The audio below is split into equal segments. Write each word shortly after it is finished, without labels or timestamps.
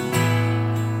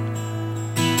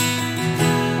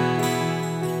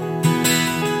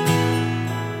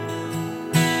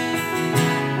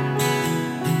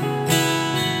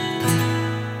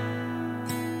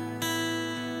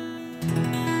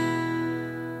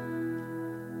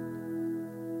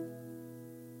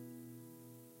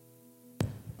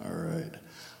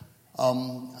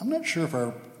I'm not sure if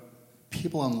our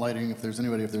people on lighting, if there's a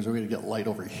way to get light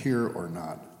over here or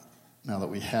not, now that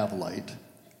we have light.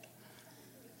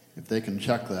 If they can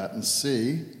check that and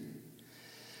see.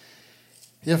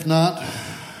 If not,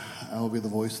 I will be the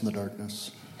voice in the darkness.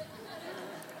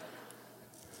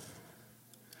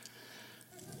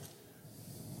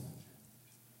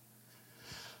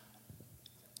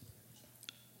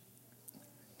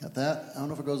 Got that? I don't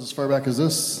know if it goes as far back as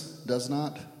this. Does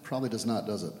not? Probably does not,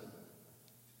 does it?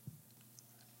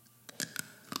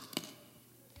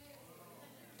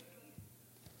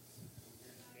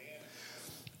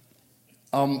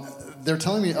 They're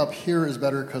telling me up here is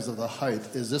better because of the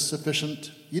height. Is this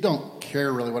sufficient? You don't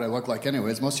care really what I look like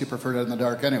anyways. Most of you prefer it in the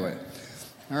dark anyway.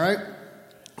 All right?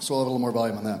 So we'll have a little more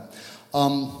volume on that.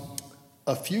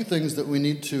 A few things that we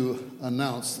need to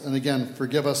announce. And again,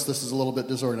 forgive us, this is a little bit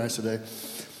disorganized today.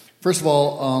 First of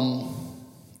all,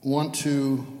 want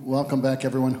to welcome back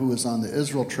everyone who was on the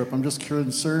Israel trip. I'm just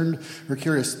curious.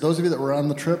 Those of you that were on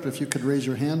the trip, if you could raise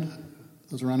your hand.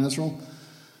 Those who were on Israel.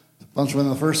 A bunch of them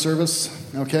in the first service.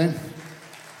 Okay.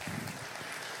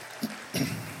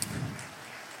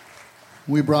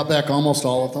 We brought back almost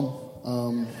all of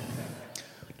them.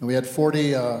 We had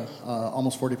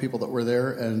almost 40 people that were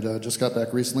there and just got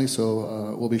back recently,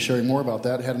 so we'll be sharing more about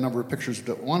that. I had a number of pictures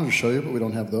that I wanted to show you, but we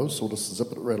don't have those, so we'll just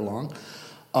zip it right along.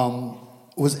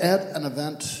 Was at an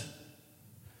event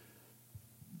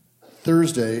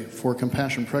Thursday for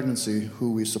Compassion Pregnancy,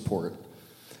 who we support.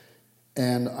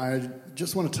 And I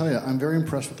just want to tell you, I'm very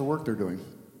impressed with the work they're doing.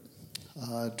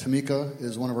 Tamika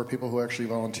is one of our people who actually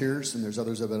volunteers, and there's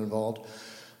others that have been involved.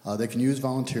 They can use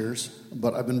volunteers,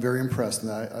 but I've been very impressed.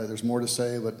 And there's more to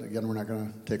say, but again, we're not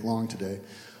going to take long today.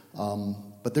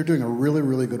 But they're doing a really,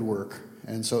 really good work.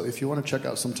 And so if you want to check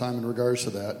out some time in regards to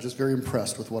that, just very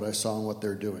impressed with what I saw and what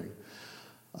they're doing.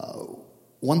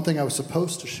 One thing I was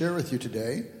supposed to share with you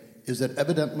today is that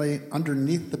evidently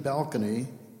underneath the balcony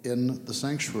in the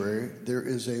sanctuary, there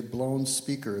is a blown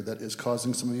speaker that is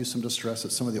causing some of you some distress.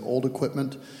 It's some of the old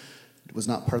equipment. It was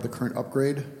not part of the current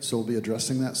upgrade, so we'll be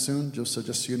addressing that soon, just so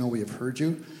you know we have heard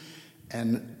you.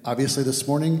 And obviously this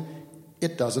morning,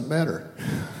 it doesn't matter.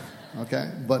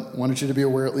 Okay? But wanted you to be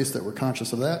aware at least that we're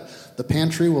conscious of that. The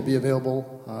pantry will be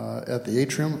available at the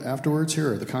atrium afterwards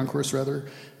here, or the concourse rather,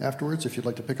 afterwards, if you'd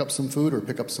like to pick up some food or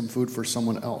pick up some food for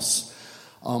someone else.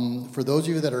 For those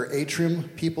of you that are atrium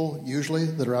people, usually,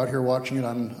 that are out here watching it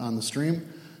on the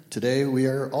stream, today we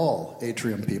are all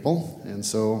atrium people, and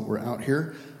so we're out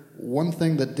here. One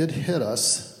thing that did hit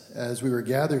us as we were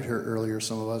gathered here earlier,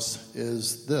 some of us,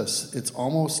 is this. It's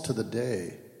almost to the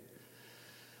day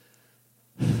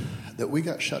that we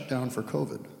got shut down for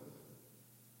COVID.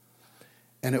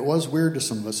 And it was weird to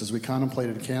some of us as we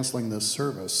contemplated canceling this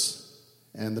service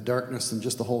and the darkness and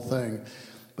just the whole thing.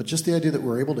 But just the idea that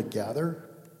we're able to gather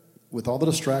with all the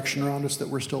distraction around us, that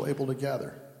we're still able to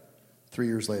gather 3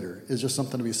 years later is just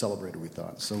something to be celebrated, we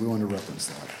thought. So we wanted to reference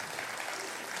that.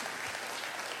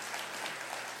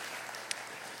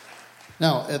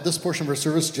 Now, at this portion of our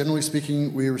service, generally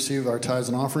speaking, we receive our tithes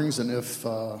and offerings, and if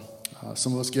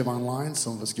some of us give online,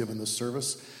 some of us give in this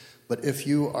service. But if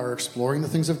you are exploring the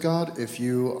things of God, if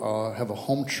you have a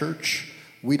home church,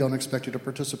 we don't expect you to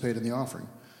participate in the offering.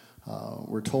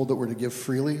 We're told that we're to give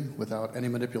freely without any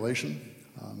manipulation.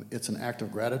 It's an act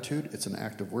of gratitude. It's an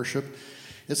act of worship.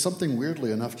 It's something,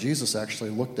 weirdly enough, Jesus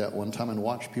actually looked at one time and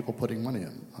watched people putting money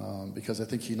in, because I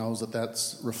think he knows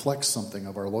that reflects something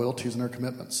of our loyalties and our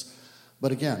commitments.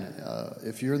 But again,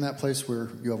 if you're in that place where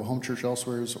you have a home church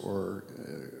elsewhere or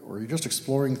you're just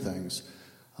exploring things,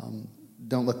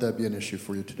 don't let that be an issue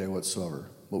for you today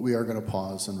whatsoever. But we are going to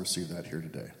pause and receive that here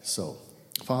today. So,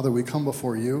 Father, we come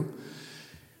before you,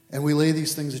 and we lay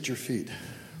these things at your feet.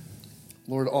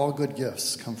 Lord, all good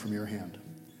gifts come from your hand.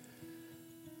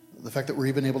 The fact that we're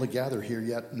even able to gather here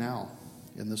yet now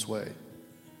in this way.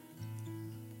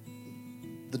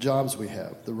 The jobs we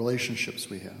have, the relationships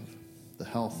we have, the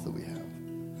health that we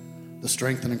have, the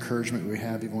strength and encouragement we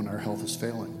have even when our health is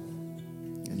failing,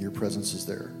 and your presence is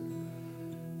there.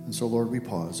 And so, Lord, we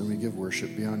pause and we give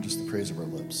worship beyond just the praise of our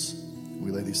lips.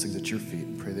 We lay these things at your feet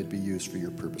and pray they'd be used for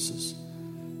your purposes.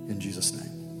 In Jesus'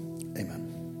 name,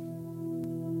 amen.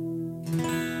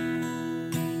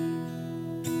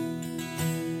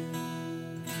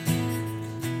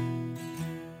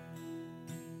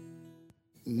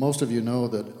 Most of you know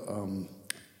that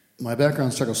my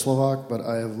background is Czechoslovak, but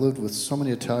I have lived with so many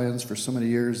Italians for so many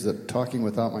years that talking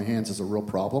without my hands is a real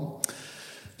problem.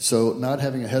 So not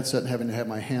having a headset and having to have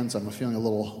my hands, I'm feeling a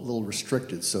little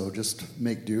restricted, so just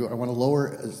make do. I want to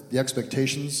lower the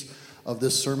expectations of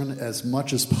this sermon as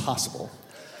much as possible.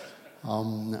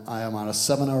 I am on a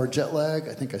 7-hour jet lag.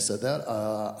 I think I said that.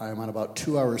 I am on about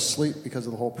 2 hours sleep because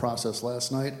of the whole process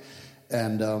last night.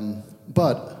 And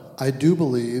but I do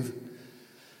believe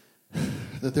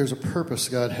that there's a purpose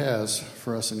God has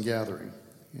for us in gathering.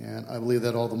 And I believe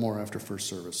that all the more after first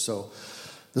service. So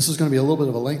this is going to be a little bit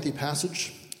of a lengthy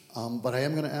passage, but I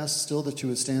am going to ask still that you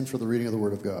would stand for the reading of the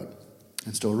Word of God.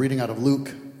 And still reading out of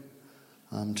Luke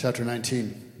chapter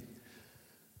 19.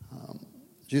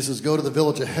 Jesus says, go to the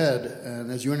village ahead, and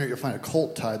as you enter, you'll find a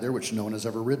colt tied there, which no one has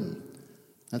ever ridden.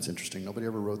 That's interesting. Nobody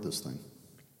ever rode this thing.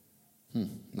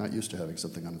 Not used to having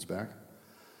something on its back.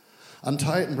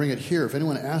 Untie it and bring it here. If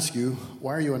anyone asks you,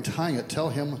 why are you untying it? Tell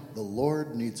him the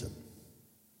Lord needs it.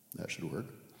 That should work.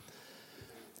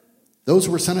 Those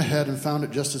who were sent ahead and found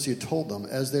it just as he had told them.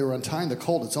 As they were untying the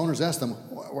colt, its owners asked them,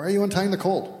 why are you untying the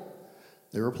colt?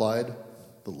 They replied,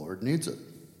 the Lord needs it.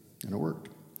 And it worked.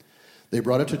 They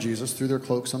brought it to Jesus, threw their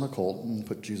cloaks on the colt, and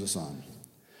put Jesus on.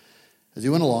 As he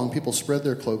went along, people spread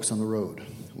their cloaks on the road.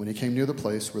 When he came near the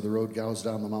place where the road goes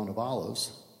down the Mount of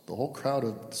Olives, the whole crowd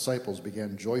of disciples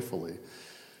began joyfully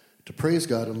to praise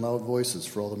God in loud voices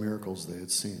for all the miracles they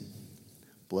had seen.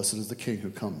 Blessed is the King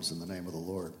who comes in the name of the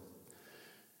Lord.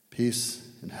 Peace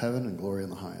in heaven and glory in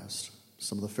the highest.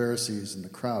 Some of the Pharisees in the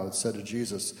crowd said to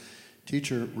Jesus,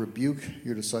 Teacher, rebuke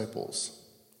your disciples.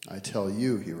 I tell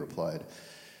you, he replied,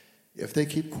 if they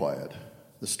keep quiet,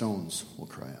 the stones will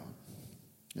cry out.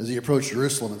 As he approached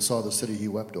Jerusalem and saw the city, he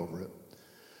wept over it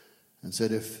and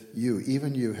said, if you,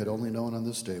 even you, had only known on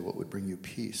this day what would bring you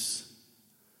peace,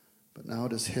 but now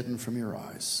it is hidden from your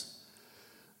eyes.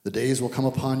 The days will come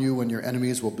upon you when your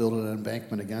enemies will build an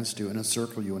embankment against you and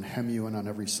encircle you and hem you in on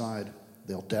every side.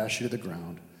 They'll dash you to the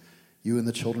ground, you and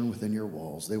the children within your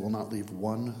walls. They will not leave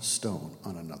one stone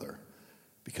on another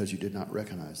because you did not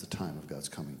recognize the time of God's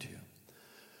coming to you.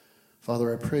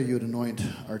 Father, I pray you would anoint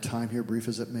our time here, brief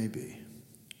as it may be.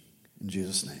 In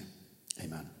Jesus' name,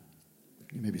 amen.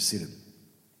 You may be seated.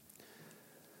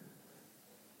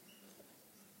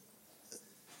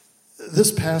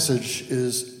 This passage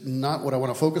is not what I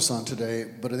want to focus on today,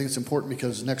 but I think it's important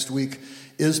because next week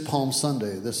is Palm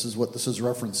Sunday. This is what this is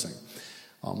referencing,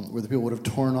 where the people would have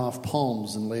torn off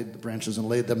palms and laid the branches and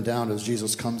laid them down as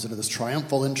Jesus comes into this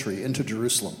triumphal entry into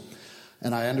Jerusalem.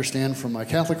 And I understand from my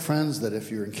Catholic friends that if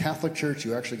you're in Catholic church,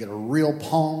 you actually get a real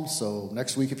palm. So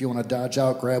next week, if you want to dodge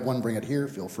out, grab one, bring it here,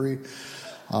 feel free.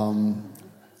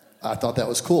 I thought that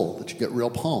was cool, that you get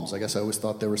real palms. I guess I always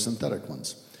thought they were synthetic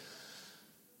ones.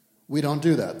 We don't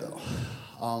do that, though.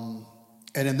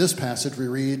 And in this passage, we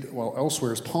read, while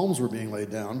elsewhere as palms were being laid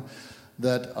down,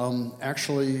 that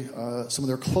actually some of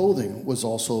their clothing was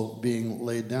also being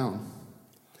laid down.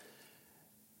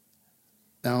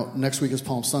 Now, next week is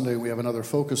Palm Sunday. We have another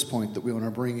focus point that we want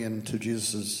to bring into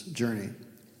Jesus' journey.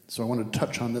 So I want to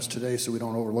touch on this today so we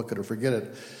don't overlook it or forget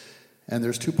it. And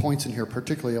there's 2 points in here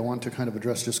particularly I want to kind of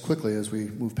address just quickly as we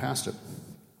move past it.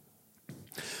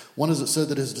 One is it said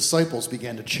that his disciples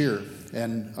began to cheer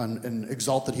and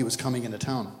exalt that he was coming into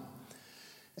town.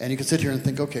 And you can sit here and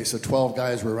think, okay, so 12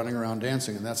 guys were running around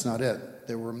dancing, and that's not it.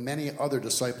 There were many other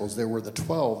disciples. There were the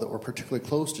 12 that were particularly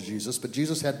close to Jesus, but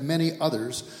Jesus had many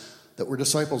others that were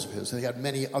disciples of his. And he had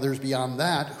many others beyond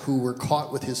that who were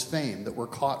caught with his fame, that were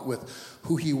caught with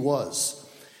who he was.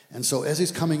 And so as he's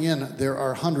coming in, there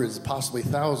are hundreds, possibly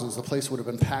thousands. The place would have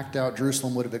been packed out.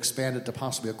 Jerusalem would have expanded to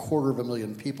possibly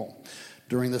 250,000 people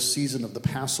during the season of the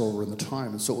Passover and the time.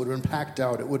 And so it would have been packed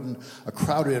out. It wouldn't a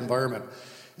crowded environment.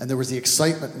 And there was the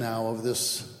excitement now of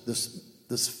this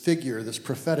figure, this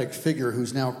prophetic figure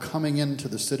who's now coming into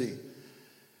the city.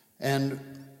 And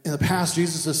in the past,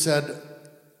 Jesus has said,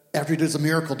 after he does a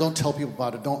miracle, don't tell people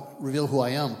about it. Don't reveal who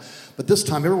I am. But this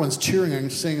time, everyone's cheering and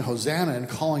saying Hosanna and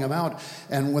calling him out.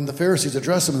 And when the Pharisees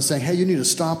address him and saying, hey, you need to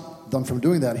stop them from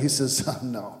doing that, he says,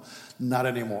 no, not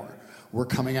anymore. We're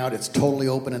coming out. It's totally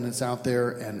open and it's out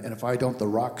there. And if I don't, the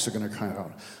rocks are going to come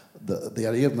out. The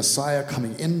idea of Messiah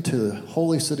coming into the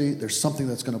holy city, there's something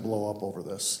that's going to blow up over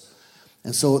this.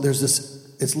 And so there's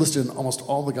this, it's listed in almost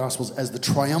all the Gospels as the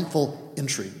triumphal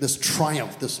entry, this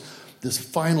triumph, this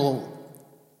final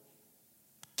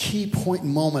key point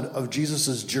moment of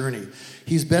Jesus' journey.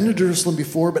 He's been to Jerusalem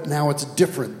before, but now it's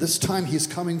different. This time he's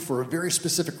coming for a very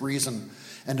specific reason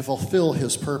and to fulfill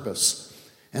his purpose.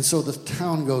 And so the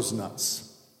town goes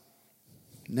nuts.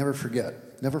 Never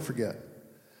forget that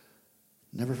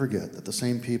the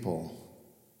same people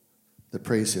that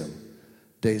praise him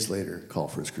days later call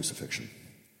for his crucifixion.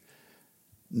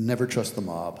 Never trust the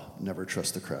mob, never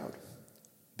trust the crowd,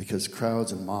 because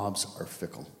crowds and mobs are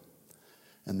fickle.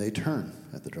 And they turn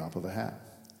at the drop of a hat.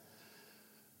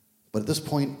 But at this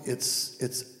point, it's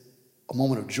a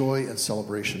moment of joy and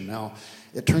celebration. Now,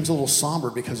 it turns a little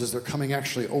somber because as they're coming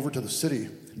actually over to the city,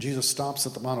 Jesus stops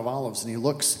at the Mount of Olives and he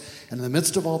looks, and in the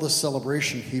midst of all this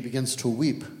celebration, he begins to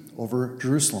weep over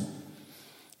Jerusalem.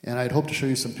 And I'd hope to show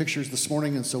you some pictures this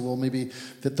morning, and so we'll maybe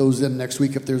fit those in next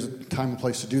week if there's a time and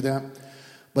place to do that.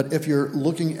 But if you're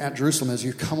looking at Jerusalem as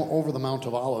you come over the Mount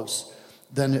of Olives,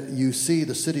 then you see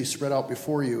the city spread out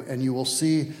before you, and you will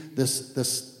see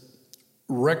this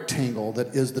rectangle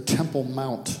that is the Temple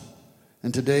Mount.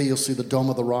 And today you'll see the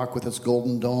Dome of the Rock with its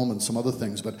golden dome and some other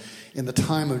things. But in the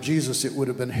time of Jesus, it would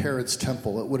have been Herod's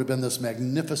temple. It would have been this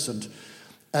magnificent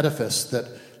edifice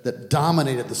that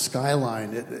dominated the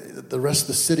skyline. The rest of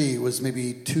the city was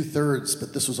maybe 2/3,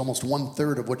 but this was almost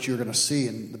 1/3 of what you're going to see.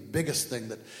 And the biggest thing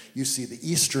that you see, the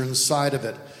eastern side of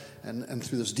it, and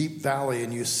through this deep valley,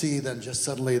 and you see then just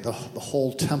suddenly the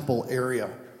whole temple area.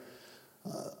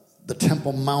 The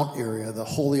Temple Mount area, the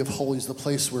Holy of Holies, the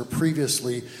place where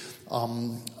previously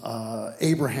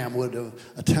Abraham would have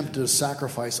attempted to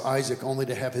sacrifice Isaac only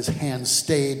to have his hand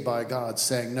stayed by God,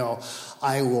 saying, no,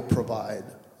 I will provide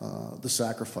the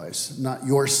sacrifice. Not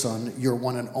your son, your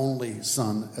one and only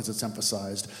son, as it's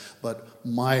emphasized, but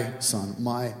my son,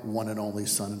 my one and only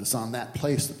son. And it's on that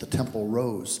place that the temple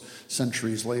rose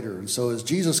centuries later. And so as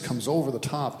Jesus comes over the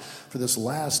top for this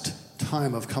last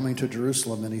time of coming to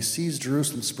Jerusalem, and he sees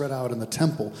Jerusalem spread out and the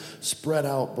temple spread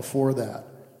out before that,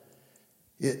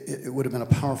 it would have been a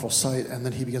powerful sight. And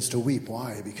then he begins to weep.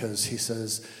 Why? Because he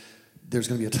says there's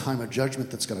going to be a time of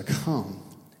judgment that's going to come,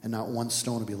 and not one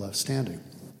stone will be left standing.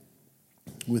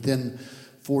 Within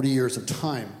 40 years of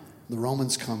time, the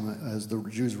Romans come as the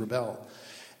Jews rebel,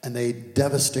 and they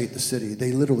devastate the city.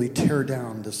 They literally tear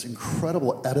down this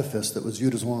incredible edifice that was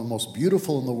viewed as one of the most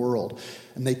beautiful in the world,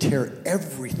 and they tear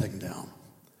everything down.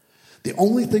 The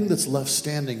only thing that's left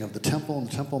standing of the temple and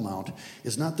the Temple Mount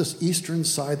is not this eastern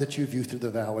side that you view through the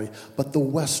valley, but the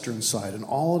western side. And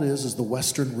all it is the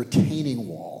western retaining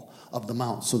wall of the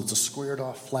mount. So it's a squared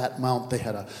off flat mount. They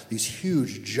had these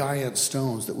huge giant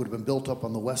stones that would have been built up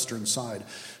on the western side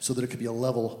so that it could be a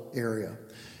level area.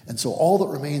 And so all that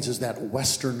remains is that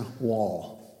western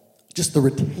wall, just the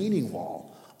retaining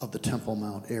wall of the Temple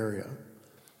Mount area,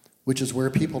 which is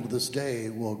where people to this day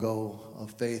will go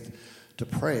of faith to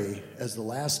pray as the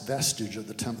last vestige of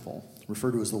the temple,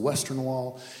 referred to as the Western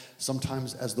Wall,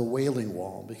 sometimes as the Wailing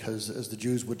Wall, because as the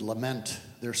Jews would lament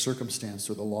their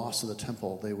circumstance or the loss of the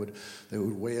temple, they would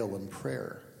wail in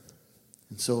prayer.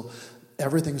 And so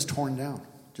everything's torn down,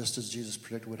 just as Jesus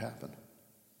predicted would happen,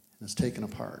 and it's taken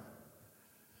apart.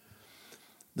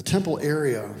 The temple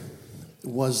area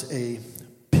was a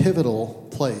pivotal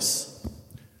place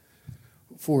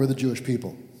for the Jewish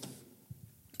people,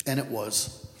 and it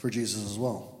was for Jesus as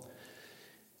well.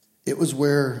 It was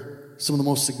where some of the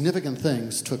most significant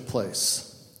things took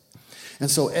place.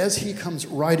 And so as he comes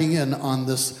riding in on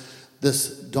this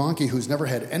donkey who's never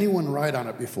had anyone ride on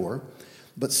it before,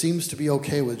 but seems to be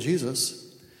okay with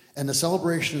Jesus, and the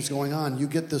celebration is going on, you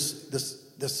get this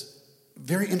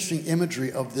very interesting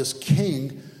imagery of this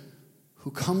king who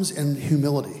comes in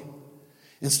humility.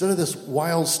 Instead of this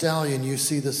wild stallion, you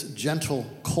see this gentle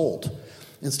colt.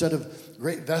 Instead of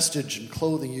great vestige and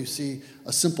clothing, you see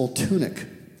a simple tunic.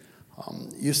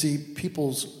 You see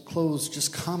people's clothes,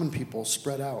 just common people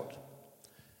spread out,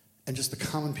 and just the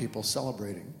common people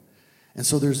celebrating. And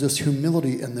so there's this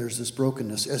humility and there's this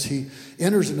brokenness. As he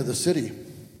enters into the city,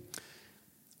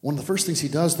 one of the first things he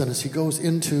does then is he goes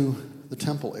into the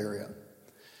temple area.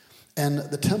 And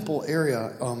the temple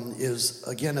area is,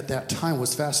 again, at that time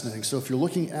was fascinating. So if you're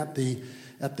looking at the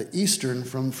eastern,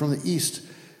 from the east,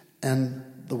 and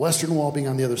the western wall being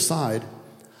on the other side,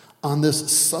 on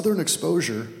this southern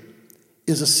exposure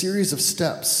is a series of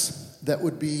steps that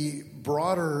would be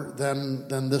broader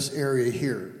than this area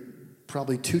here,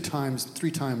 probably 3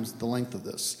 times the length of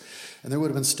this. And there would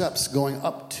have been steps going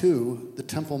up to the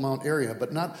Temple Mount area,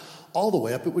 but not all the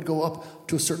way up. It would go up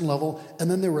to a certain level, and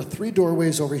then there were 3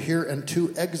 doorways over here and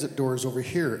 2 exit doors over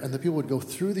here, and the people would go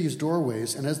through these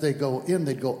doorways, and as they go in,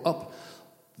 they'd go up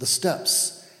the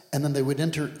steps, and then they would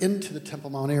enter into the Temple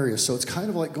Mount area. So it's kind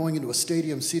of like going into a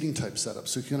stadium seating type setup.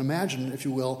 So you can imagine, if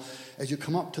you will, as you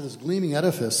come up to this gleaming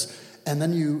edifice, and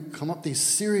then you come up these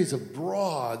series of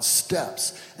broad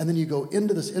steps, and then you go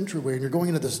into this entryway, and you're going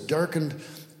into this darkened,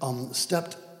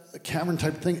 stepped cavern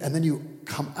type thing, and then you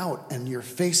come out, and you're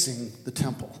facing the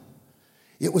temple.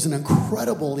 It was an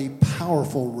incredibly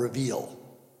powerful reveal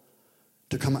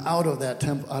to come out of that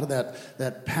temple, out of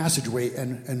that passageway,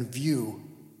 and view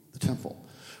the temple.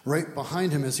 Right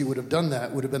behind him, as he would have done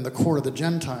that, would have been the court of the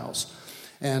Gentiles.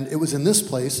 And it was in this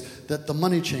place that the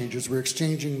money changers were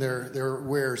exchanging their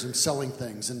wares and selling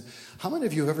things. And how many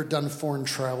of you have ever done foreign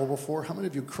travel before? How many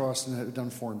of you crossed and have done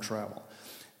foreign travel?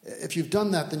 If you've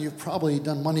done that, then you've probably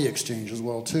done money exchange as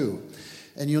well, too.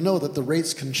 And you'll know that the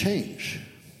rates can change.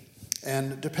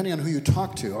 And depending on who you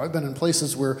talk to, I've been in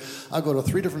places where I'll go to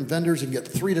 3 different vendors and get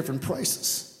 3 different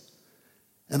prices.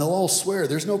 And they'll all swear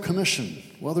there's no commission.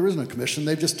 Well, there is no commission.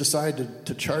 They've just decided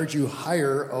to charge you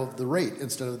higher of the rate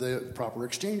instead of the proper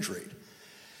exchange rate.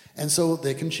 And so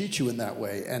they can cheat you in that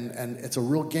way. And it's a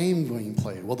real game being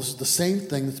played. Well, this is the same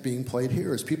thing that's being played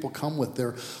here as people come with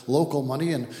their local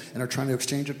money and are trying to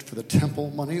exchange it for the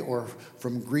temple money or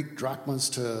from Greek drachmas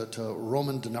to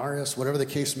Roman denarius, whatever the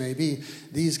case may be.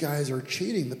 These guys are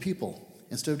cheating the people.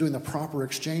 Instead of doing the proper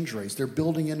exchange rates, they're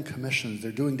building in commissions.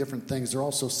 They're doing different things. They're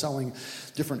also selling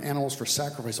different animals for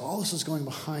sacrifice. All this is going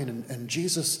behind, and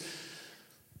Jesus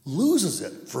loses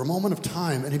it for a moment of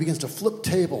time, and he begins to flip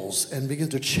tables and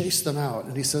begins to chase them out.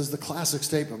 And he says the classic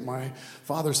statement, my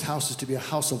Father's house is to be a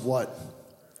house of what?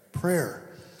 Prayer.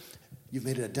 You've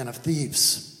made it a den of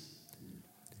thieves.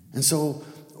 And so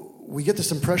we get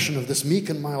this impression of this meek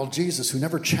and mild Jesus who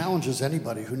never challenges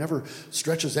anybody, who never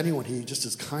stretches anyone. He just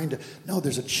is kind. No,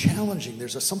 there's a challenging.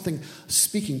 There's something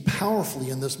speaking powerfully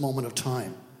in this moment of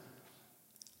time.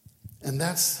 And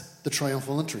that's the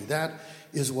triumphal entry. That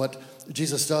is what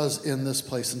Jesus does in this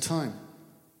place and time.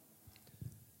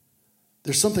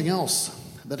 There's something else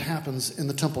that happens in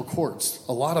the temple courts.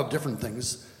 A lot of different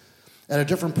things. At a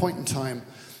different point in time,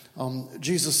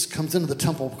 Jesus comes into the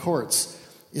temple courts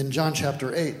in John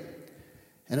chapter 8.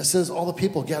 And it says all the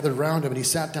people gathered around him, and he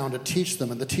sat down to teach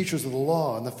them. And the teachers of the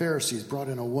law and the Pharisees brought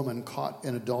in a woman caught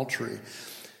in adultery.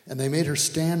 And they made her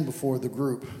stand before the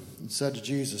group and said to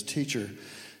Jesus, Teacher,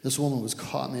 this woman was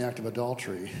caught in the act of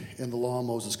adultery. In the law,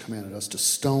 Moses commanded us to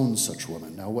stone such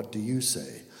women. Now, what do you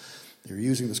say? They're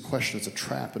using this question as a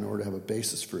trap in order to have a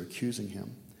basis for accusing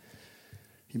him.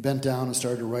 He bent down and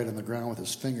started to write on the ground with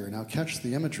his finger. Now catch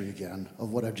the imagery again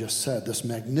of what I've just said. This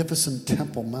magnificent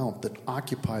Temple Mount that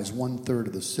occupies 1/3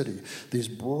 of the city. These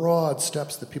broad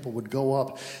steps that people would go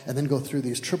up and then go through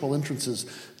these triple entrances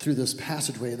through this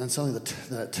passageway. And then suddenly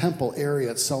the temple area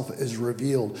itself is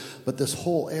revealed. But this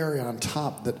whole area on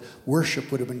top that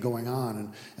worship would have been going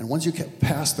on. And once you get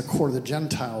past the court of the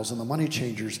Gentiles and the money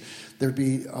changers, there'd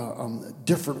be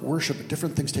different worship,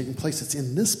 different things taking place. It's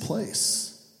in this place,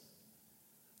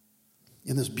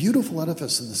 in this beautiful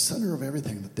edifice in the center of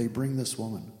everything, that they bring this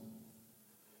woman.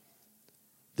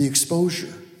 The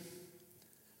exposure,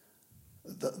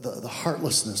 the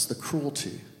heartlessness, the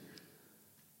cruelty,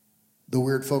 the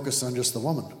weird focus on just the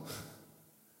woman.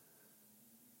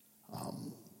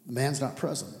 The man's not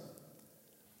present.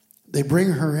 They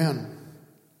bring her in,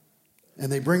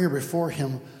 and they bring her before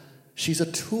him. She's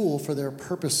a tool for their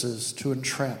purposes to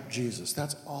entrap Jesus.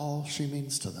 That's all she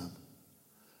means to them.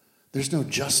 There's no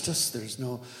justice. There's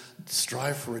no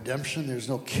strive for redemption. There's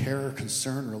no care or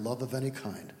concern or love of any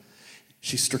kind.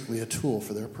 She's strictly a tool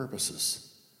for their purposes.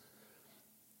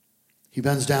 He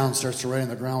bends down, starts to write on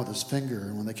the ground with his finger,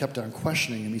 and when they kept on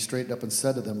questioning him, he straightened up and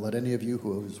said to them, Let any of you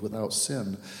who is without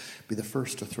sin be the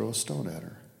first to throw a stone at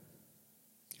her.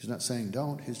 He's not saying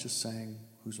don't. He's just saying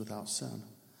who's without sin.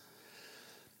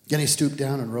 Again, he stooped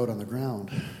down and wrote on the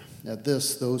ground. At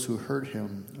this, those who heard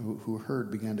him, who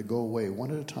heard, began to go away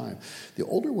one at a time. The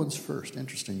older ones first.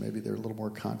 Interesting. Maybe they're a little more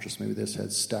conscious. Maybe they just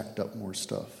had stacked up more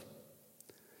stuff.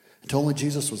 Until only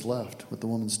Jesus was left, with the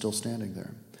woman still standing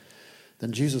there.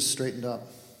 Then Jesus straightened up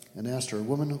and asked her,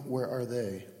 Woman, where are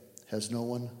they? Has no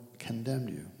one condemned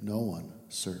you? No one,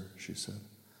 sir, she said.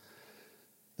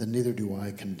 Then neither do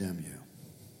I condemn you.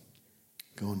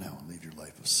 Go now and leave your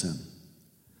life of sin.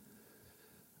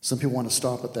 Some people want to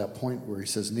stop at that point where he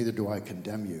says, Neither do I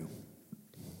condemn you,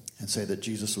 and say that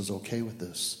Jesus was okay with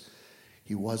this.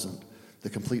 He wasn't. The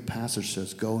complete passage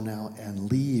says, Go now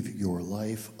and leave your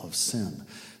life of sin.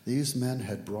 These men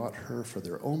had brought her for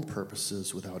their own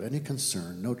purposes without any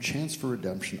concern, no chance for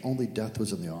redemption, only death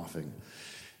was in the offing.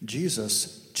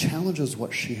 Jesus challenges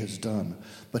what she has done,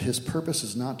 but his purpose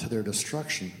is not to their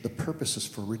destruction. The purpose is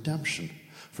for redemption,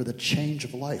 for the change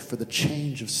of life, for the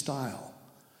change of style.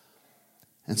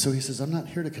 And so he says, I'm not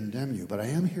here to condemn you, but I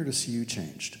am here to see you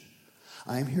changed.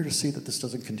 I am here to see that this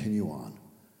doesn't continue on.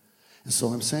 And so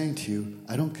I'm saying to you,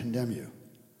 I don't condemn you,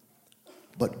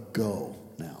 but go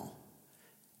now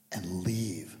and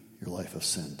leave your life of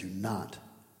sin. Do not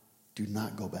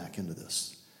go back into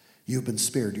this. You've been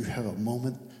spared. You have a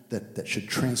moment that should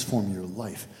transform your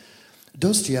life.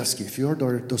 Dostoevsky,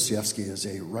 Fyodor Dostoevsky is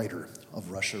a writer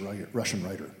of Russian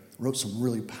writer, wrote some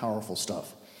really powerful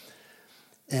stuff.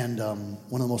 And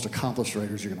one of the most accomplished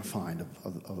writers you're going to find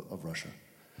of Russia.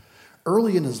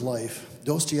 Early in his life,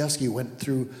 Dostoevsky went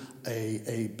through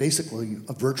basically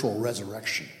a virtual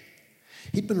resurrection.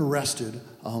 He'd been arrested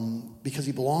because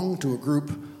he belonged to a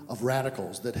group of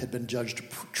radicals that had been judged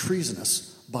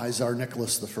treasonous by Tsar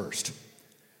Nicholas I.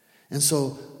 And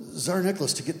so Tsar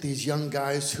Nicholas, to get these young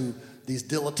guys, these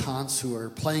dilettantes who are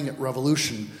playing at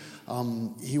revolution,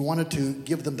 he wanted to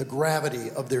give them the gravity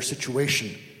of their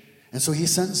situation. And so he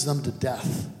sentenced them to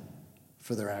death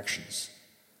for their actions.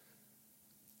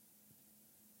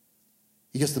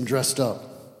 He gets them dressed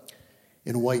up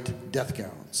in white death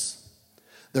gowns.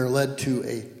 They're led to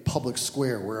a public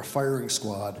square where a firing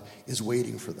squad is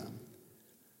waiting for them.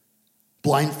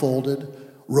 Blindfolded,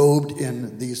 robed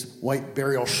in these white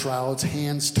burial shrouds,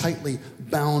 hands tightly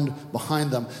bound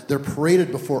behind them, they're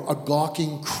paraded before a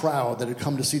gawking crowd that had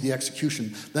come to see the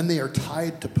execution. Then they are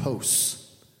tied to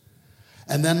posts.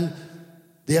 And then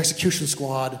the execution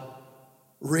squad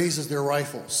raises their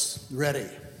rifles, ready.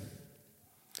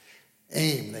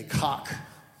 Aim, they cock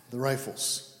the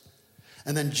rifles.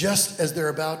 And then just as they're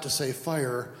about to say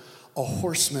fire, a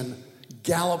horseman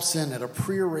gallops in at a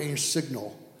prearranged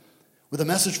signal with a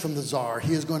message from the Tsar.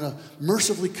 He is going to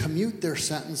mercifully commute their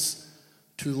sentence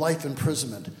to life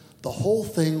imprisonment. The whole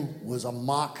thing was a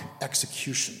mock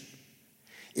execution.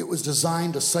 It was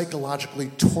designed to psychologically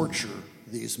torture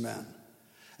these men.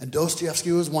 And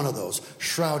Dostoevsky was one of those,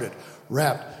 shrouded,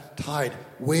 wrapped, tied,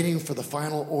 waiting for the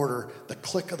final order, the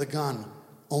click of the gun,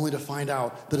 only to find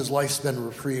out that his life's been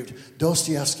reprieved.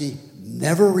 Dostoevsky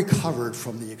never recovered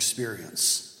from the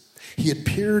experience. He had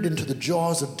peered into the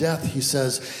jaws of death, he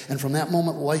says, and from that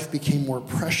moment life became more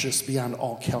precious beyond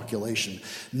all calculation.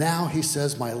 Now, he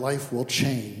says, my life will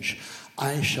change.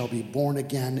 I shall be born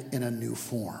again in a new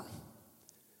form.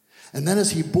 And then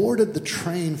as he boarded the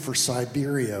train for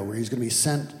Siberia, where he's going to be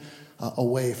sent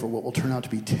away for what will turn out to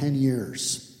be 10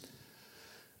 years,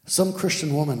 some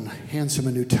Christian woman hands him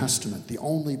a New Testament, the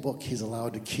only book he's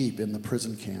allowed to keep in the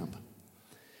prison camp.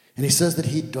 And he says that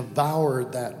he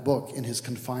devoured that book in his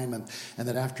confinement, and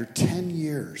that after 10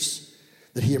 years,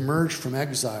 that he emerged from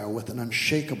exile with an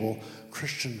unshakable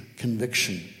Christian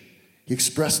conviction. He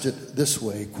expressed it this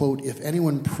way, quote, if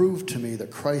anyone proved to me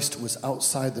that Christ was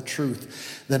outside the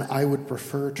truth, then I would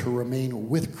prefer to remain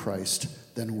with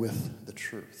Christ than with the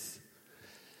truth.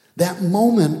 That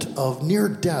moment of near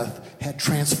death had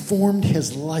transformed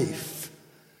his life,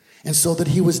 and so that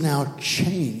he was now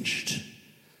changed.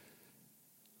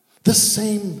 This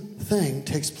same thing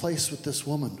takes place with this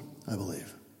woman, I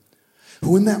believe,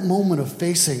 who in that moment of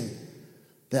facing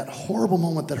that horrible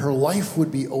moment that her life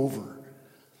would be over,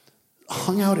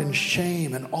 hung out in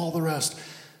shame and all the rest,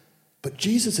 but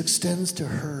Jesus extends to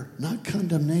her not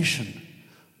condemnation,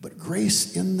 but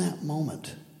grace in that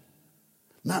moment.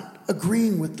 Not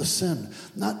agreeing with the sin,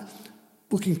 not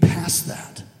looking past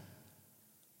that,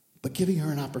 but giving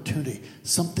her an opportunity.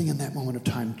 Something in that moment of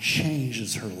time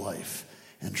changes her life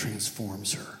and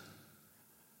transforms her.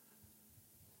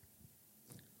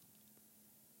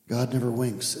 God never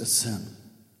winks at sin.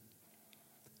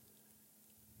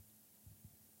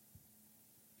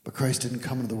 But Christ didn't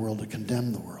come into the world to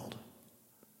condemn the world,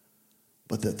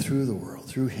 but that through the world,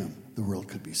 through him, the world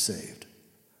could be saved.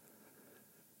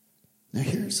 Now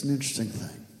here's an interesting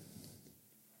thing.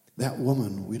 That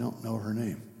woman, we don't know her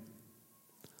name.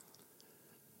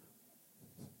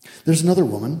 There's another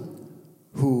woman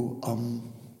who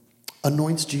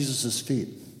anoints Jesus' feet,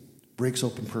 breaks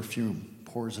open perfume,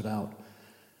 pours it out.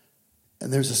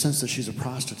 And there's a sense that she's a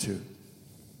prostitute.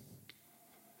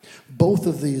 Both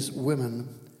of these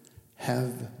women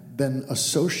have been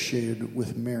associated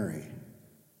with Mary.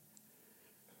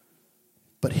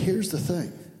 But here's the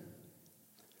thing.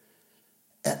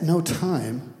 At no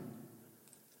time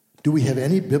do we have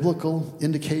any biblical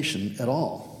indication at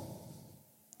all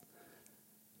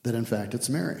that, in fact, it's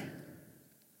Mary.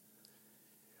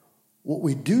 What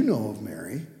we do know of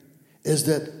Mary is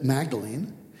that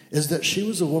Magdalene is that she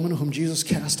was a woman whom Jesus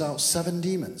cast out 7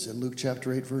 demons in Luke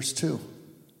chapter 8, verse 2.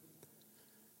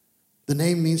 The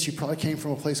name means she probably came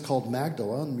from a place called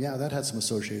Magdala, and yeah, that had some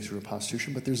association with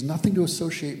prostitution, but there's nothing to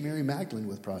associate Mary Magdalene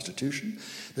with prostitution.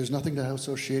 There's nothing to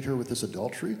associate her with this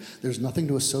adultery. There's nothing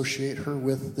to associate her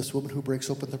with this woman who breaks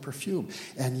open the perfume.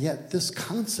 And yet this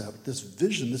concept, this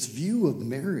vision, this view of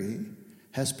Mary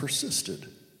has persisted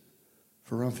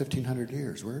for around 1,500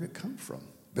 years. Where did it come from?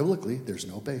 Biblically, there's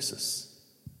no basis.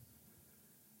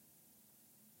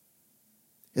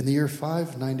 In the year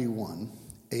 591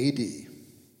 A.D.,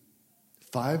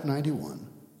 591,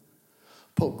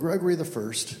 Pope Gregory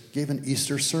I gave an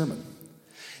Easter sermon.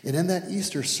 And in that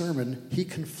Easter sermon, he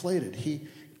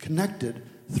connected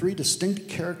 3 distinct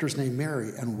characters named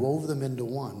Mary and wove them into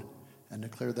one. and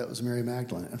declared that was Mary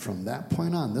Magdalene. And from that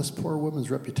point on, this poor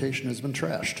woman's reputation has been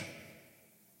trashed.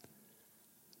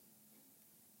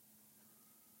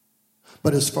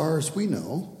 But as far as we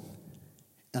know,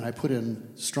 and I put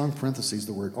in strong parentheses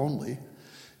the word only,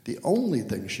 the only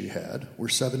thing she had were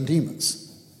 7 demons.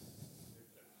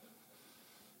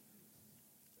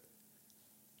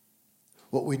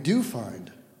 What we do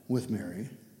find with Mary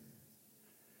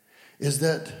is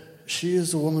that she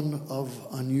is a woman of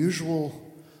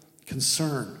unusual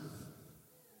concern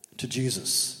to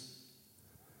Jesus.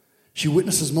 She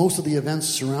witnesses most of the events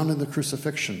surrounding the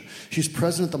crucifixion. She's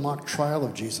present at the mock trial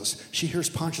of Jesus. She hears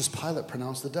Pontius Pilate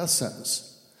pronounce the death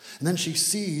sentence. And then she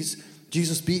sees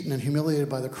Jesus beaten and humiliated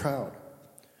by the crowd.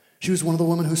 She was one of the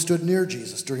women who stood near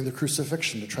Jesus during the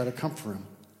crucifixion to try to comfort him.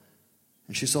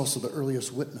 And she's also the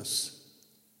earliest witness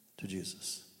to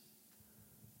Jesus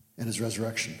and his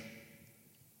resurrection.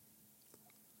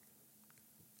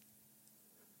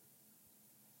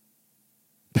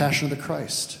 Passion of the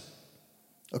Christ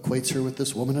equates her with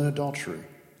this woman in adultery.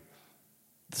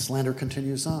 The slander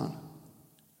continues on.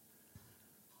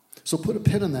 So put a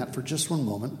pin in that for just one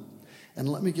moment, and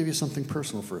let me give you something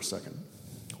personal for a second.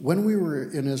 When we were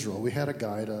in Israel, we had a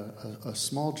guide, a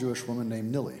small Jewish woman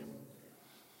named Nili,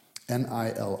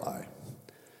 N-I-L-I.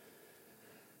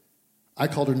 I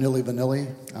called her Nili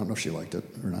Vanilli. I don't know if she liked it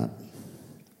or not.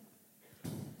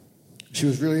 She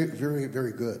was really, very,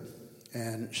 very good.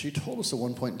 And she told us at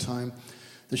one point in time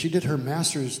that she did her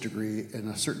master's degree in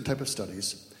a certain type of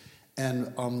studies.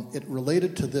 And it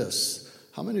related to this.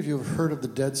 How many of you have heard of the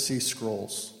Dead Sea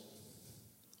Scrolls?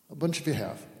 A bunch of you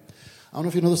have. I don't know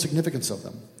if you know the significance of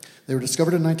them. They were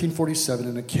discovered in 1947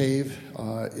 in a cave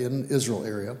in Israel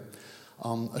area.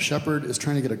 A shepherd is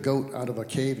trying to get a goat out of a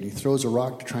cave, and he throws a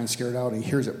rock to try and scare it out, and he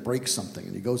hears it break something.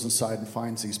 And he goes inside and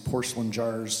finds these porcelain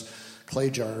jars, clay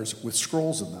jars with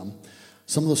scrolls in them.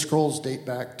 Some of the scrolls date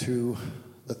back to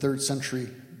the 3rd century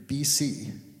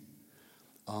BC,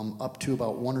 up to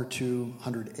about 100 or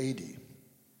 200 AD.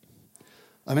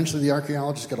 Eventually, the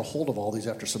archaeologists get a hold of all these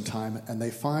after some time, and they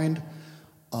find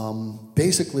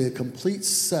basically a complete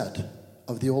set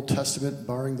of the Old Testament,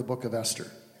 barring the book of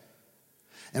Esther.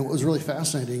 And what was really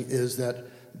fascinating is that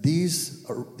these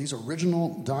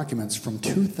original documents from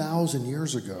 2,000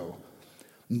 years ago,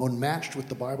 when matched with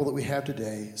the Bible that we have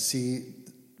today, see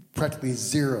practically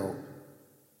zero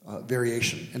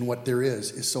variation. And what there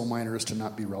is so minor as to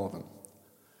not be relevant.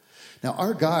 Now,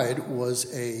 our guide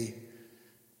was I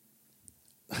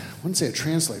wouldn't say a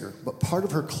translator, but part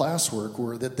of her classwork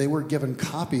were that they were given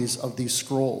copies of these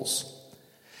scrolls.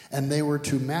 And they were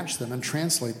to match them and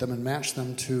translate them and match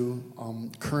them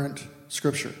to current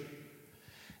scripture.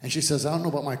 And she says, I don't know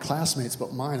about my classmates,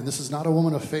 but mine, and this is not a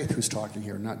woman of faith who's talking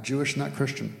here, not Jewish, not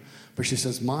Christian, but she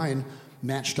says mine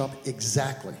matched up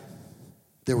exactly.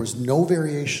 There was no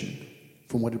variation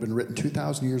from what had been written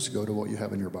 2,000 years ago to what you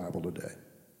have in your Bible today.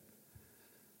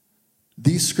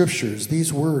 These scriptures,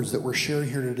 these words that we're sharing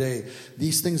here today,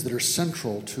 these things that are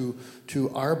central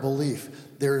to our belief,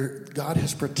 God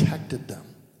has protected them.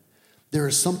 There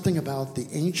is something about the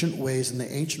ancient ways and the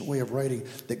ancient way of writing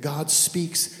that God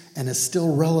speaks and is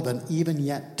still relevant even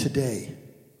yet today.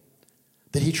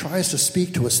 That he tries to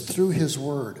speak to us through his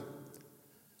word.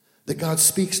 That God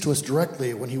speaks to us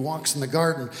directly when he walks in the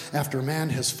garden after man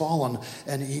has fallen,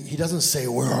 and he doesn't say,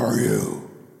 "Where are you?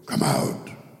 Come out."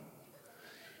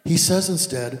 He says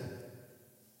instead,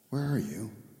 "Where are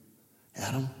you,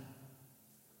 Adam?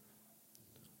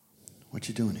 What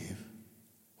you doing, Eve?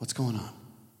 What's going on?"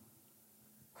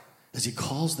 As he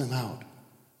calls them out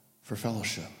for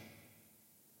fellowship.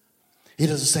 He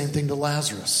does the same thing to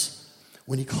Lazarus.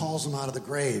 When he calls him out of the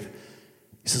grave,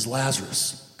 he says,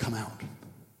 "Lazarus, come out."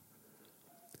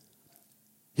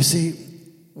 You see,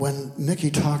 when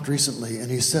Mickey talked recently and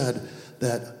he said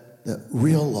that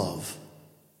real love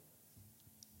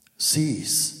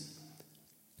sees,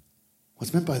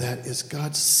 what's meant by that is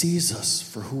God sees us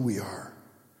for who we are.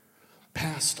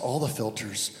 Past all the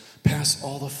filters, past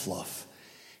all the fluff.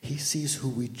 He sees who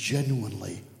we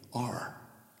genuinely are.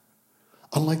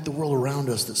 Unlike the world around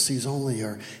us that sees only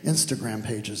our Instagram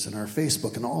pages and our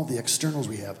Facebook and all the externals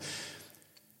we have,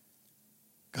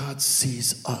 God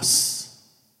sees us.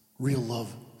 Real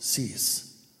love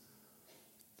sees.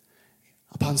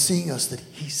 Upon seeing us, that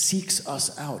he seeks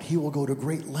us out. He will go to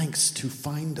great lengths to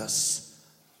find us,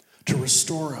 to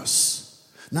restore us,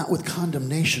 not with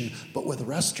condemnation, but with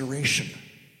restoration.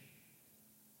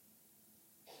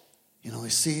 You know, he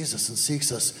sees us and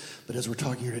seeks us, but as we're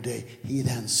talking here today, he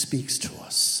then speaks to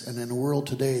us. And in a world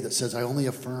today that says, I only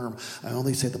affirm, I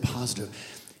only say the positive,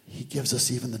 he gives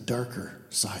us even the darker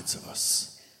sides of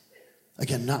us.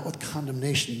 Again, not with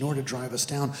condemnation, nor to drive us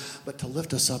down, but to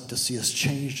lift us up, to see us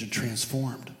changed and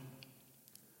transformed.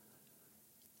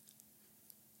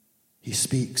 He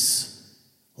speaks,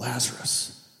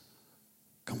 Lazarus,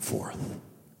 come forth.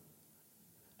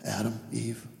 Adam,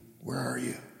 Eve, where are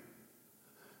you?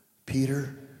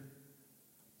 Peter,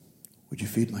 would you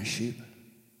feed my sheep?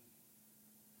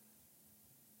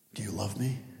 Do you love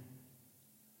me?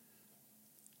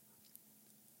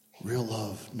 Real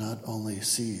love not only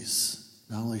sees,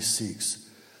 not only seeks,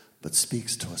 but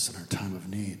speaks to us in our time of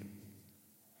need.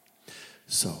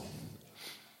 So,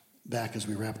 back as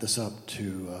we wrap this up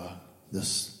to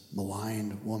this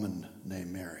maligned woman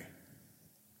named Mary.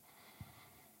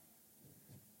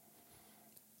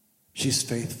 She's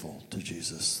faithful to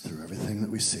Jesus through everything that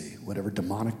we see. Whatever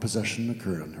demonic possession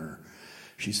occurred in her,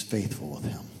 she's faithful with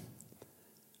him.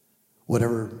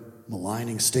 Whatever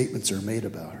maligning statements are made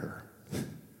about her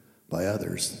by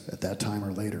others at that time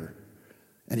or later,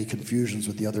 any confusions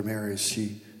with the other Marys,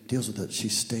 she deals with it. She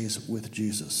stays with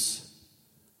Jesus.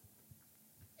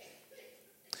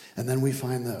 And then we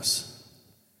find this.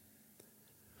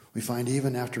 We find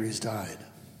even after he's died,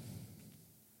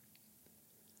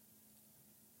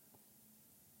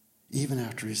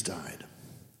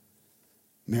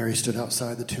 Mary stood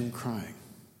outside the tomb crying.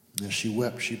 And as she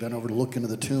wept, she bent over to look into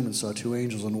the tomb and saw two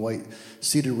angels in white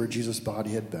seated where Jesus'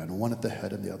 body had been, one at the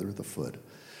head and the other at the foot.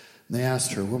 And they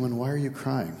asked her, "Woman, why are you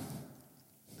crying?"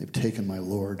 "They've taken my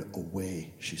Lord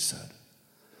away," she said.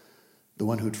 The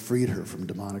one who had freed her from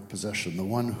demonic possession, the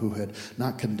one who had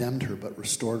not condemned her but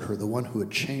restored her, the one who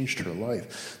had changed her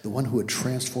life, the one who had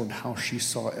transformed how she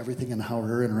saw everything and how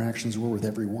her interactions were with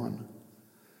everyone.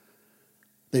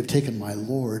 "They've taken my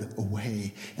Lord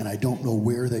away, and I don't know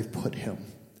where they've put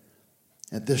him."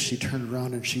 At this, she turned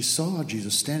around and she saw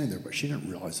Jesus standing there, but she didn't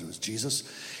realize it was Jesus.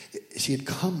 She had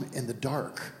come in the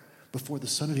dark before the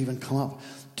sun had even come up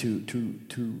to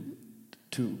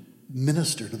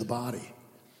minister to the body.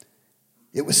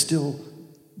 It was still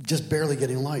just barely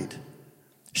getting light.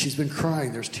 She's been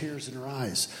crying. There's tears in her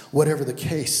eyes. Whatever the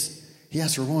case, he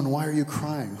asked her, "Woman, why are you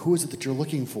crying? Who is it that you're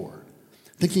looking for?"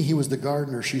 Thinking he was the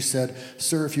gardener, she said,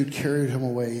 "Sir, if you'd carried him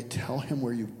away, tell him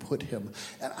where you put him,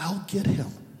 and I'll get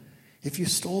him. If you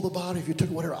stole the body, if you took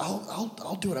it, whatever,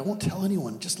 I'll do it. I won't tell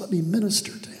anyone. Just let me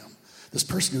minister to him, this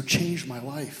person who changed my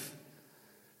life."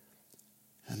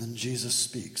 And then Jesus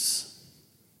speaks.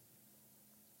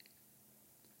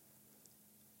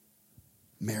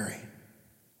 "Mary."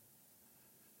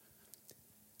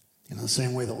 In the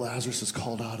same way that Lazarus is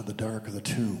called out of the dark of the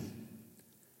tomb,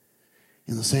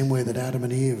 in the same way that Adam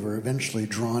and Eve are eventually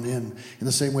drawn in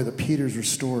the same way that Peter's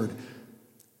restored,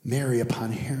 Mary,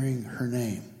 upon hearing her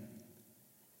name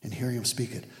and hearing him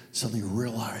speak it, suddenly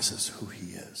realizes who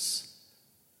he is.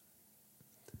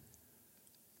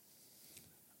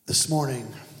 This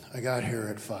morning, I got here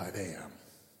at 5 a.m.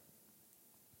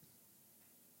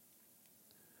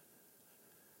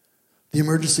 The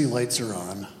emergency lights are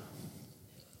on.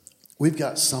 We've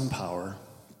got some power,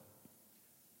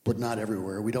 but not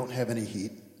everywhere. We don't have any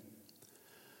heat.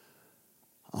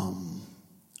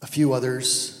 A few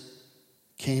others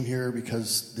came here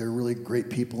because they're really great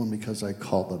people and because I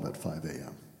called them at 5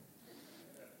 a.m.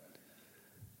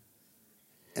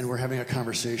 And we're having a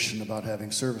conversation about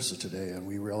having services today, and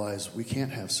we realize we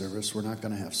can't have service. We're not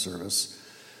going to have service.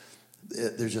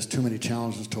 There's just too many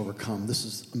challenges to overcome.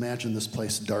 Imagine this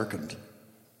place darkened,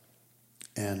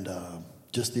 and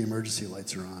just the emergency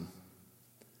lights are on.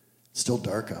 It's still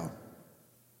dark out.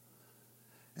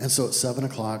 And so at 7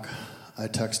 o'clock, I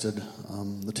texted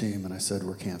the team and I said,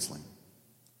 "We're canceling."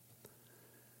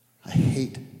 I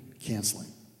hate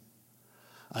canceling.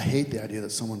 I hate the idea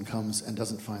that someone comes and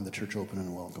doesn't find the church open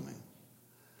and welcoming.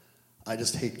 I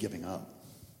just hate giving up.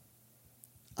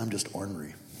 I'm just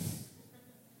ornery.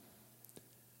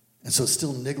 And so it's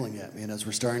still niggling at me, and as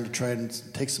we're starting to try and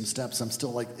take some steps, I'm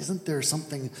still like, isn't there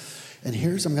something? And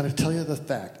I'm going to tell you the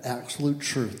fact, absolute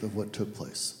truth of what took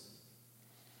place.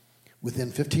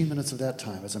 Within 15 minutes of that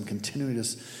time, as I'm continuing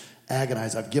to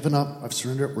agonize, I've given up, I've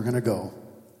surrendered, we're going to go.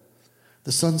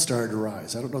 The sun started to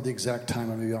rise. I don't know the exact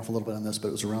time, I may be off a little bit on this, but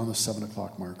it was around the 7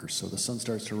 o'clock marker. So the sun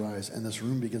starts to rise, and this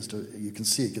room you can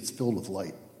see it gets filled with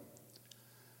light.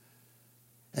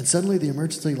 And suddenly the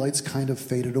emergency lights kind of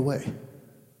faded away.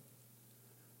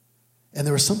 And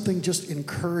there was something just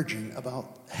encouraging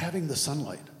about having the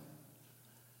sunlight.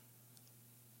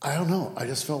 I don't know. I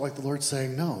just felt like the Lord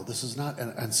saying, no, this is not.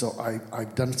 And so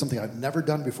I've done something I've never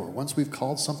done before. Once we've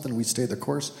called something, we stay the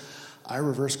course. I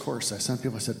reverse course. I sent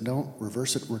people, I said, don't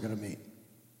reverse it. We're going to meet.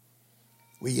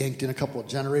 We yanked in a couple of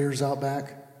generators out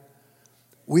back.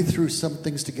 We threw some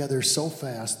things together so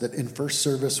fast that in first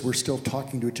service, we're still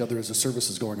talking to each other as the service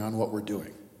is going on, what we're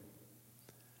doing.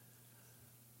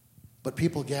 But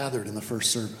people gathered in the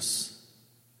first service.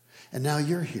 And now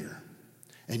you're here,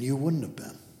 and you wouldn't have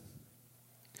been.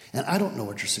 And I don't know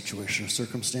what your situation or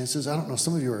circumstance is. I don't know.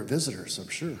 Some of you are visitors, I'm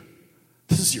sure.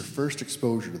 This is your first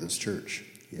exposure to this church.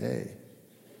 Yay.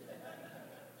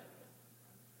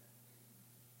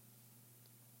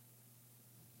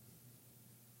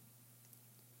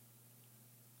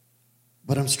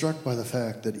 But I'm struck by the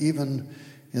fact that even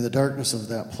in the darkness of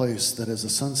that place, that as the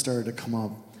sun started to come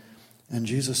up and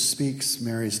Jesus speaks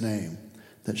Mary's name,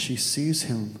 that she sees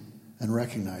him and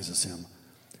recognizes him.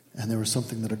 And there was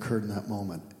something that occurred in that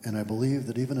moment. And I believe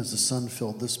that even as the sun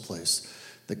filled this place,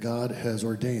 that God has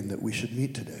ordained that we should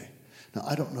meet today. Now,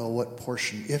 I don't know what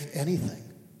portion, if anything,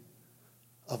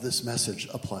 of this message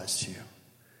applies to you.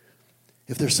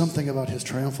 If there's something about his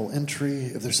triumphal entry,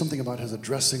 if there's something about his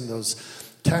addressing those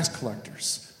tax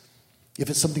collectors, if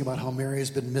it's something about how Mary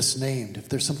has been misnamed, if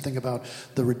there's something about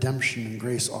the redemption and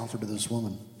grace offered to this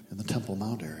woman in the Temple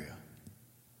Mount area,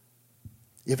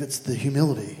 if it's the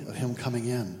humility of him coming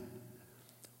in,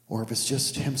 or if it's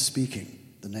just him speaking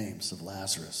the names of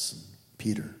Lazarus and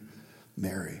Peter,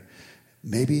 Mary,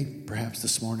 maybe perhaps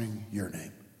this morning your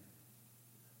name.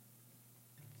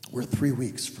 We're 3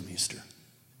 weeks from Easter.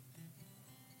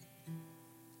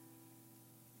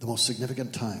 The most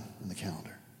significant time in the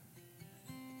calendar.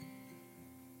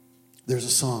 There's a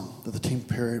song that the team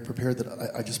prepared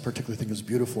that I just particularly think is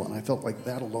beautiful, and I felt like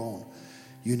that alone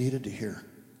you needed to hear.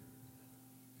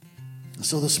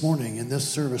 So this morning, in this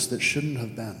service that shouldn't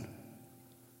have been,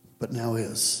 but now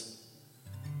is,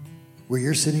 where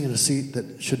you're sitting in a seat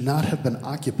that should not have been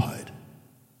occupied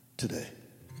today,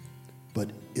 but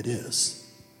it is,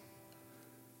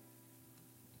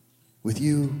 with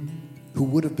you who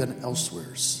would have been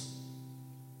elsewheres,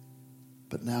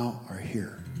 but now are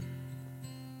here.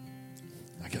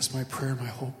 I guess my prayer and my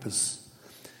hope is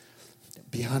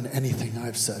beyond anything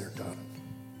I've said or done,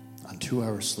 on 2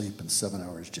 hours sleep and 7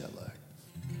 hours jet lag,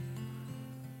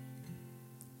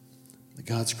 that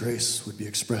God's grace would be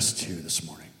expressed to you this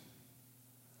morning.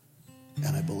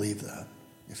 And I believe that,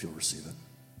 if you'll receive it.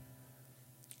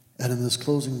 And in this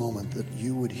closing moment, that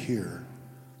you would hear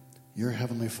your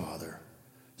Heavenly Father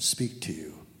speak to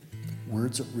you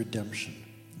words of redemption,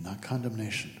 not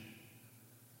condemnation.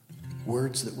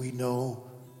 Words that we know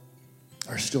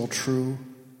are still true.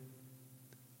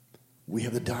 We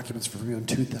have the documents from even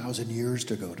 2,000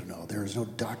 years ago to know. There is no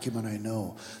document I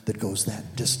know that goes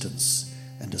that distance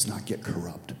and does not get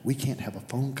corrupt. We can't have a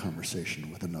phone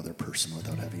conversation with another person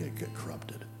without having it get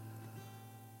corrupted.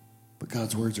 But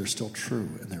God's words are still true,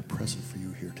 and they're present for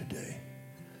you here today.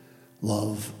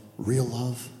 Love, real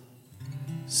love,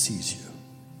 sees you.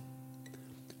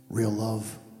 Real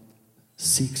love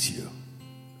seeks you.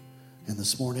 And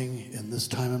this morning, in this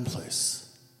time and place,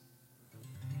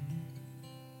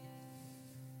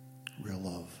 real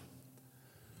love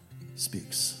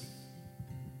speaks.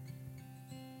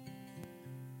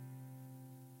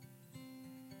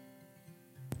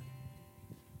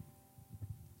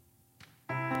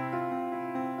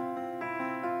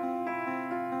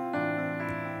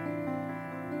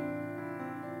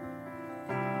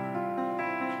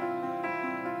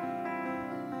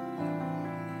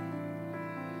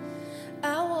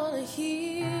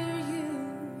 Hear you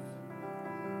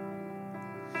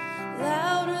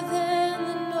louder than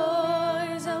the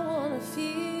noise. I want to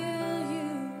feel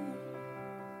you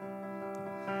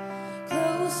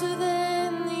closer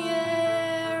than the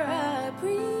air I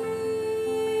breathe,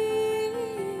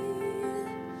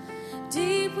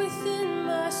 deep within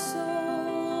my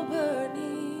soul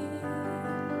burning.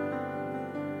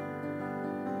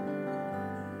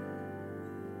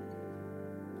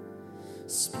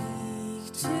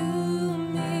 Speak to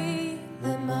me,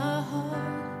 let my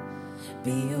heart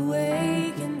be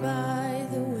awakened by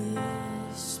the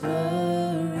whispering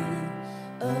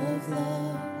of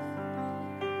love.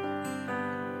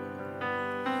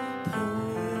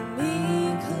 Pull me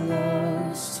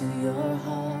close to your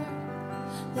heart,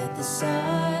 let the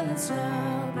silence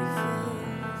now be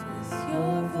filled with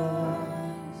your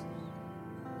voice.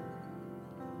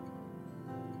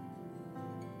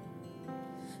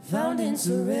 Found in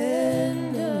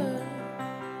surrender,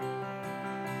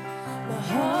 my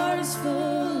heart is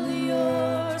full of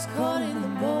yours, caught in the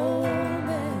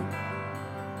moment,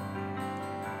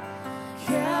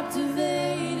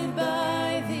 captivated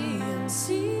by the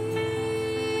unseen.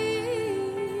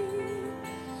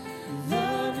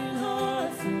 Loving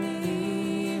heart for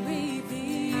me revealed.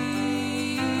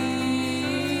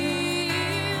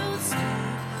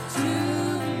 Speak to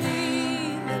me,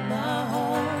 let my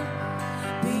heart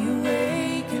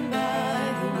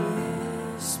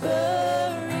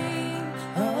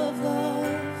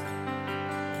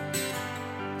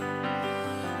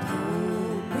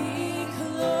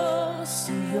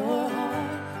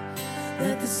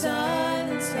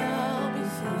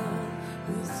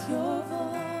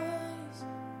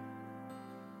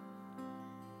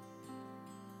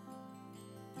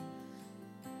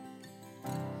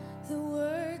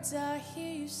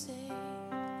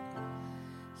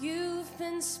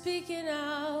been speaking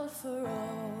out for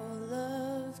all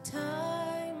of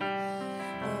time,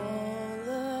 all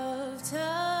of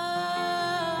time.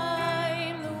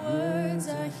 The words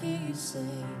I hear you say,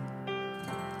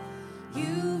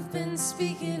 you've been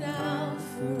speaking out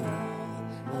for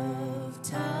all of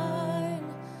time,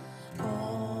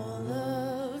 all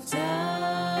of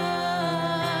time.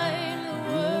 The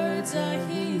words I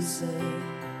hear you say,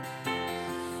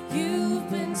 you've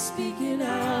been speaking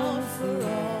out for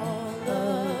all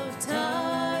of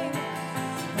time,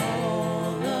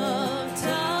 all of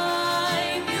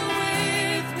time. You're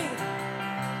with me,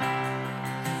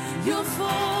 you're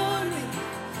for me,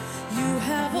 you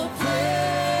have a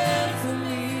plan for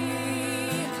me,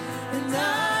 and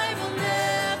I will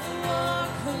never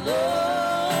walk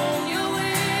alone. You're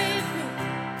with me,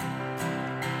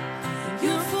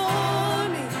 you're for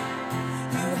me,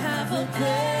 you have a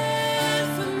plan.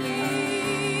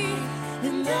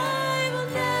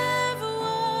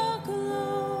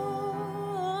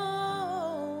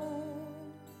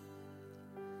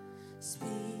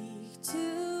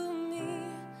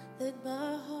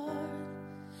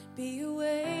 Be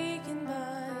awakened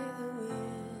by the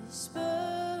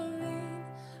whispering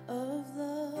of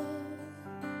love.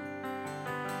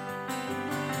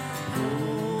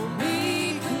 Pull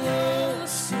me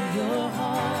close to your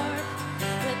heart.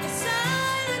 Let the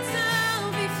silence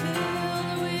now be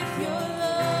filled with your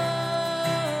love.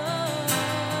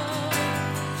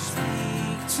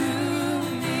 Speak to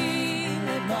me,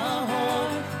 let my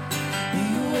heart be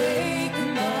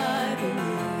awakened by the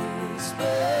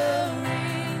whisper.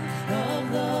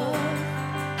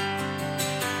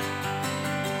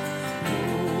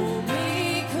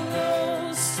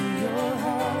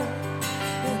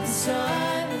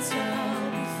 Silence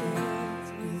now be filled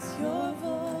with your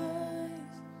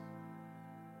voice,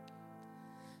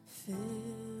 filled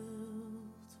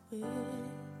with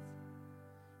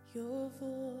your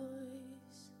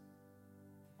voice.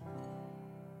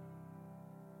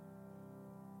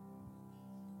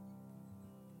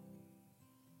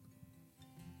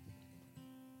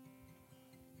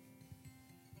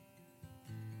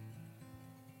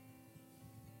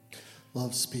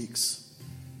 Love speaks.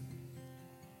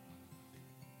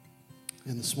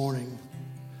 And this morning,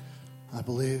 I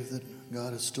believe that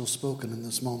God has still spoken in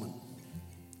this moment.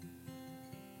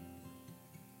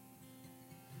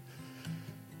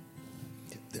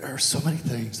 There are so many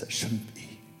things that shouldn't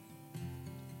be.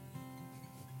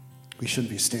 We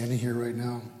shouldn't be standing here right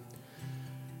now.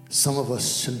 Some of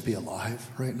us shouldn't be alive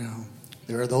right now.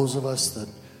 There are those of us that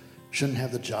shouldn't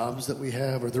have the jobs that we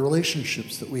have or the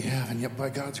relationships that we have, and yet by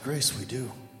God's grace we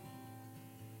do.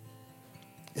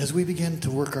 As we begin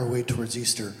to work our way towards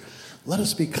Easter, let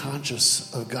us be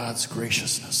conscious of God's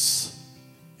graciousness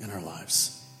in our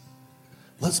lives.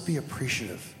 Let's be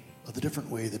appreciative of the different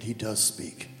way that He does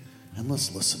speak, and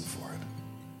let's listen for it.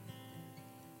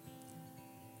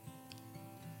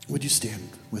 Would you stand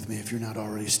with me if you're not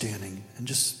already standing? And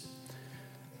just,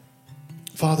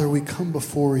 Father, we come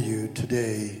before you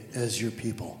today as your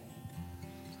people.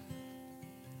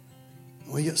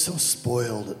 We get so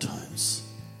spoiled at times.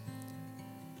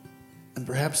 And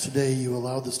perhaps today you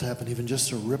allowed this to happen even just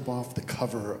to rip off the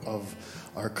cover of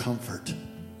our comfort.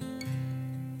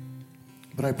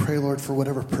 But I pray, Lord, for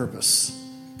whatever purpose,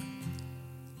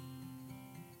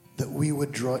 that we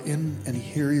would draw in and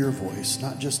hear your voice,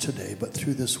 not just today, but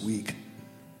through this week,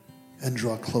 and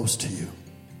draw close to you.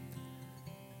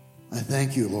 I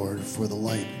thank you, Lord, for the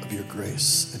light of your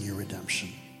grace and your redemption.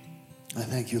 I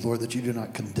thank you, Lord, that you do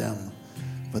not condemn,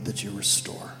 but that you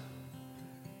restore.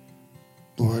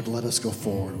 Lord, let us go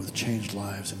forward with changed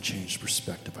lives and changed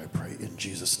perspective, I pray, in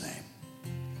Jesus' name.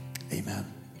 Amen.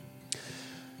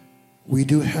 We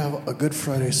do have a Good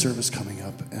Friday service coming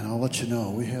up, and I'll let you know,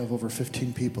 we have over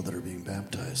 15 people that are being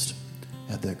baptized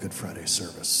at that Good Friday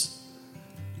service.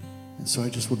 And so I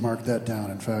just would mark that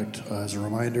down. In fact, as a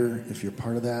reminder, if you're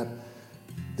part of that,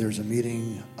 there's a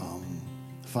meeting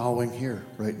following here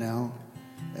right now,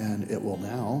 and it will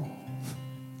now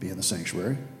be in the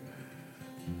sanctuary.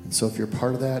 And so if you're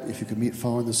part of that, if you can meet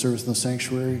following the service in the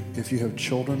sanctuary, if you have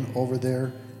children over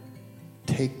there,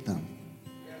 take them.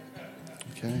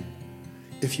 Okay?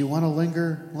 If you want to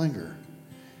linger, linger.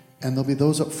 And there'll be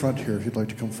those up front here if you'd like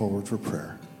to come forward for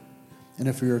prayer. And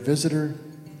if you're a visitor,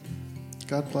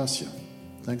 God bless you.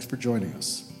 Thanks for joining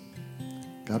us.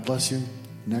 God bless you.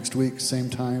 Next week, same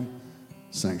time,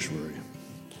 sanctuary.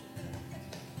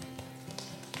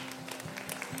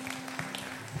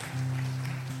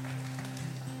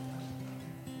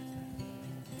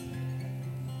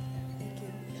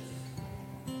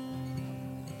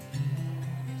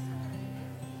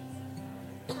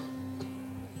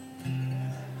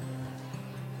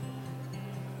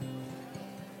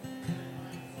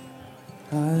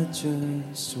 I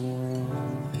just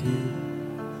want you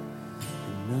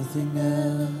and nothing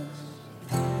else,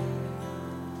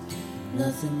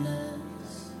 nothing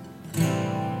else,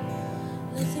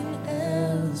 nothing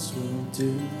else will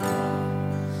do.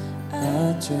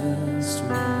 I just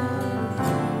want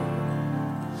you,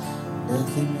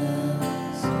 nothing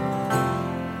else,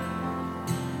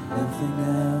 nothing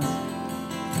else,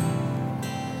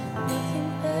 nothing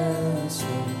else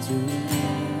will do.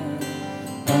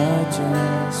 I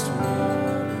just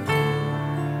want you,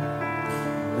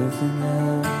 nothing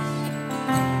else,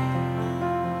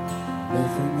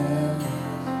 nothing else,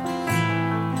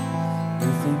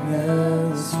 nothing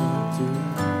else will do.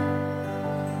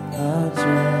 I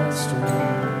just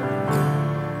want you,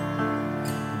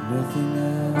 nothing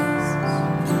else,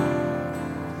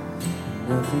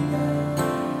 nothing else,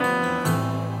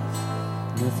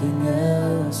 nothing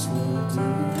else will do.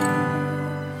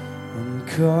 I'm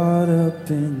caught up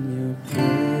in your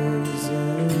presence.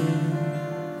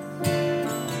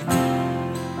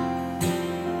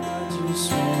 I just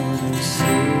wanna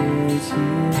sit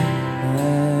here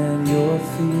at your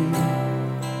feet.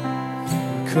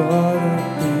 I'm caught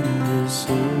up in this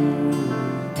holy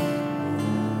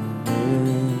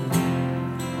moment.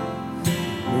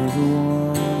 Never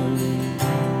wanna leave.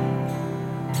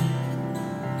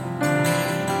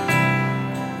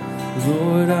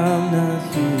 Lord, I'm not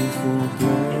here for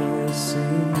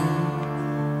blessing.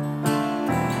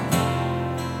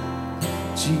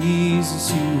 Jesus,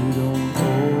 you don't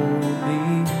owe me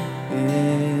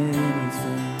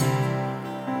anything,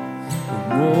 but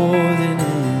more than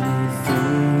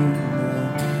anything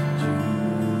that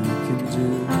you can do,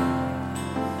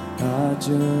 I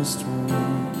just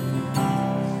want you.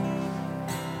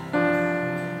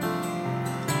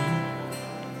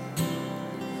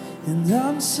 And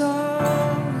I'm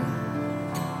sorry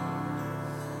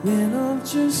when I've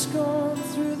just gone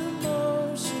through the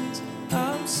motions.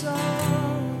 I'm sorry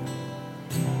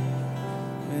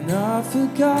when I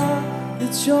forgot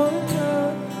that you're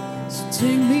enough. So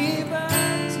take me back.